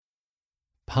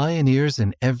Pioneers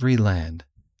in Every Land.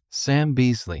 Sam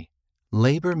Beazley,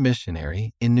 Labor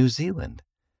Missionary in New Zealand,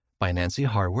 by Nancy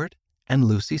Harward and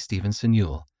Lucy Stevenson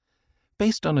Ewell,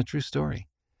 based on a true story.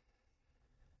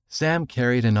 Sam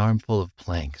carried an armful of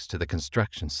planks to the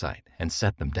construction site and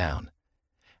set them down.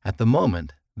 At the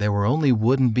moment, there were only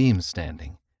wooden beams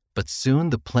standing, but soon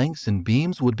the planks and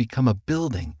beams would become a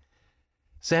building.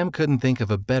 Sam couldn't think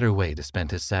of a better way to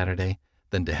spend his Saturday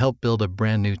than to help build a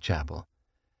brand new chapel.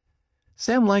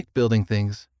 Sam liked building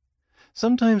things.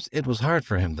 Sometimes it was hard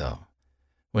for him, though.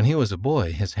 When he was a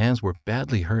boy, his hands were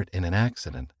badly hurt in an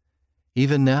accident.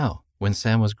 Even now, when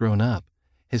Sam was grown up,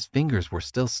 his fingers were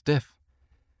still stiff.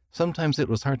 Sometimes it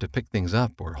was hard to pick things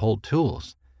up or hold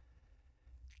tools.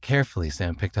 Carefully,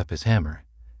 Sam picked up his hammer.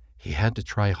 He had to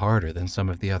try harder than some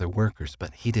of the other workers,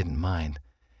 but he didn't mind.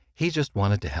 He just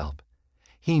wanted to help.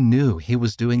 He knew he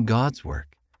was doing God's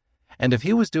work. And if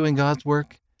he was doing God's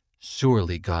work,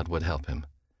 surely God would help him.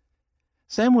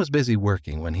 Sam was busy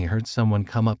working when he heard someone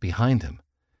come up behind him.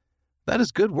 "That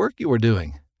is good work you are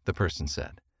doing," the person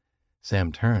said.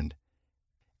 Sam turned.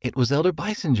 It was Elder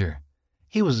Beisinger.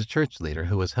 He was a church leader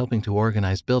who was helping to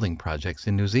organize building projects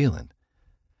in New Zealand.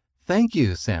 "Thank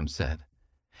you," Sam said.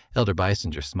 Elder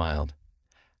Beisinger smiled.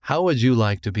 "How would you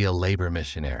like to be a labor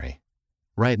missionary?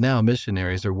 Right now,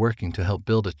 missionaries are working to help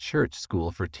build a church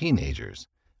school for teenagers.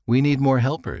 We need more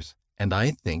helpers, and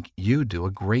I think you do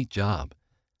a great job."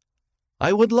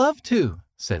 "I would love to,"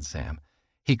 said Sam.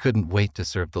 He couldn't wait to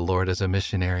serve the Lord as a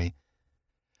missionary.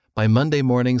 By Monday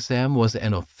morning, Sam was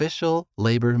an official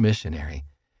labor missionary.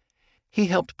 He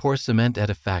helped pour cement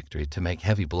at a factory to make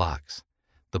heavy blocks.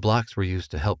 The blocks were used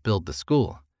to help build the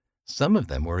school. Some of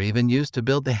them were even used to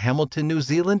build the Hamilton, New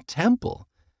Zealand temple.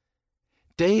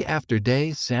 Day after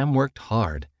day, Sam worked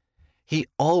hard. He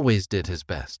always did his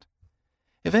best.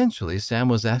 Eventually, Sam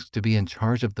was asked to be in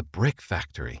charge of the brick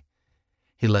factory.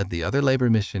 He led the other labor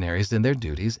missionaries in their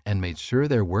duties and made sure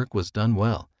their work was done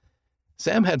well.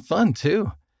 Sam had fun,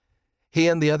 too. He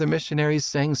and the other missionaries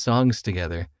sang songs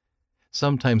together.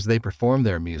 Sometimes they performed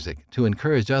their music to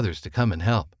encourage others to come and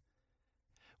help.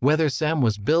 Whether Sam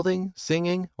was building,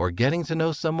 singing, or getting to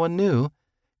know someone new,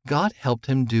 God helped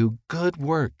him do good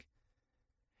work.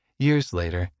 Years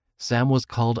later, Sam was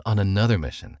called on another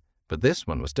mission, but this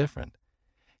one was different.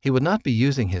 He would not be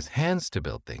using his hands to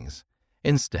build things.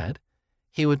 Instead,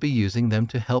 he would be using them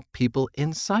to help people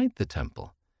inside the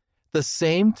temple, the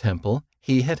same temple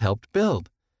he had helped build.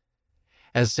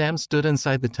 As Sam stood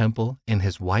inside the temple in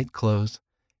his white clothes,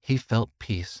 he felt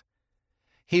peace.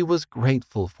 He was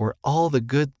grateful for all the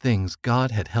good things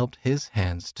God had helped his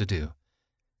hands to do.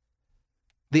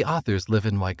 The authors live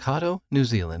in Waikato, New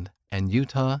Zealand, and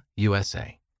Utah,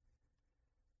 USA.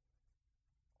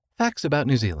 Facts about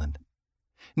New Zealand.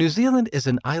 New Zealand is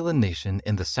an island nation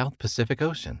in the South Pacific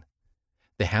Ocean.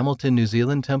 The Hamilton, New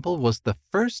Zealand temple was the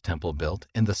first temple built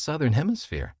in the Southern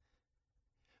Hemisphere.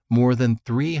 More than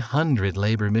 300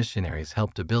 labor missionaries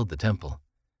helped to build the temple.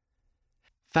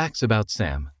 Facts about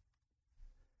Sam.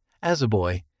 As a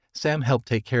boy, Sam helped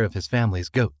take care of his family's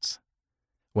goats.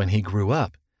 When he grew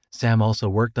up, Sam also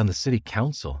worked on the city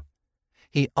council.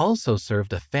 He also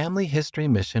served a family history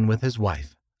mission with his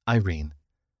wife, Irene.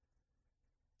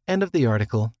 End of the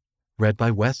article, read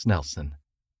by Wes Nelson.